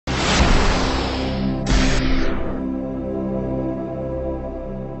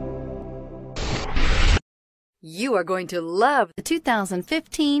You are going to love the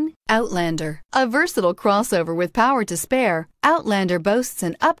 2015 Outlander. A versatile crossover with power to spare, Outlander boasts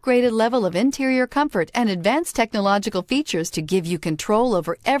an upgraded level of interior comfort and advanced technological features to give you control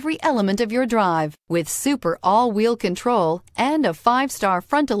over every element of your drive. With super all-wheel control and a 5-star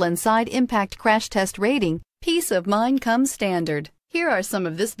frontal and side impact crash test rating, peace of mind comes standard. Here are some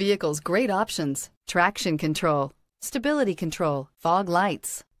of this vehicle's great options: traction control, stability control, fog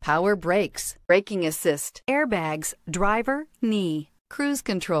lights, power brakes, braking assist, airbags, driver, knee, cruise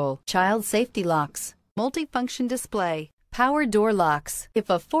control, child safety locks, multifunction display, power door locks. If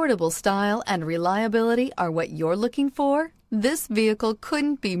affordable style and reliability are what you're looking for, this vehicle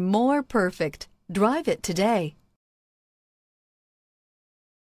couldn't be more perfect. Drive it today.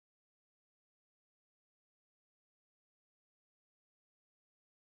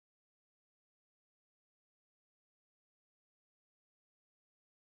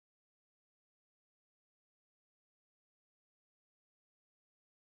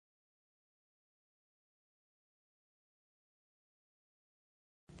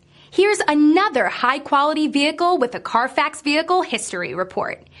 Here's another high-quality vehicle with a Carfax Vehicle History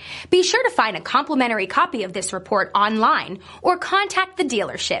Report. Be sure to find a complimentary copy of this report online or contact the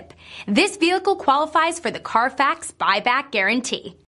dealership. This vehicle qualifies for the Carfax Buyback Guarantee.